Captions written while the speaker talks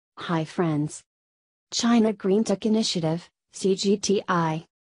Hi friends. China Greentech Initiative, CGTI.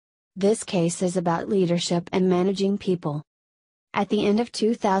 This case is about leadership and managing people. At the end of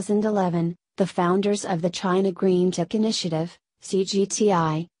 2011, the founders of the China Greentech Initiative,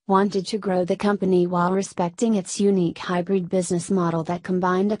 CGTI, wanted to grow the company while respecting its unique hybrid business model that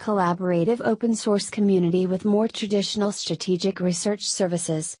combined a collaborative open source community with more traditional strategic research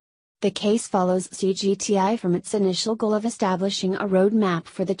services. The case follows CGTI from its initial goal of establishing a roadmap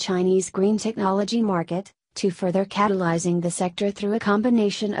for the Chinese green technology market, to further catalyzing the sector through a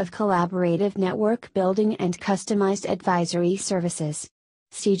combination of collaborative network building and customized advisory services.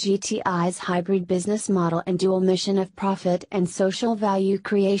 CGTI's hybrid business model and dual mission of profit and social value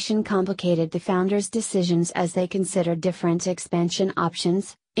creation complicated the founders' decisions as they considered different expansion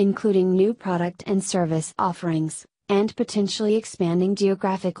options, including new product and service offerings, and potentially expanding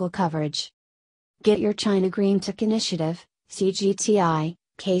geographical coverage. Get your China Greentech Initiative, CGTI,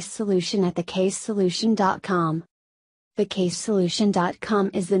 case solution at thecasesolution.com.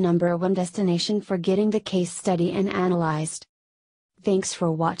 Thecasesolution.com is the #1 destination for getting the case study and analyzed. Thanks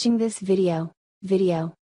for watching this video.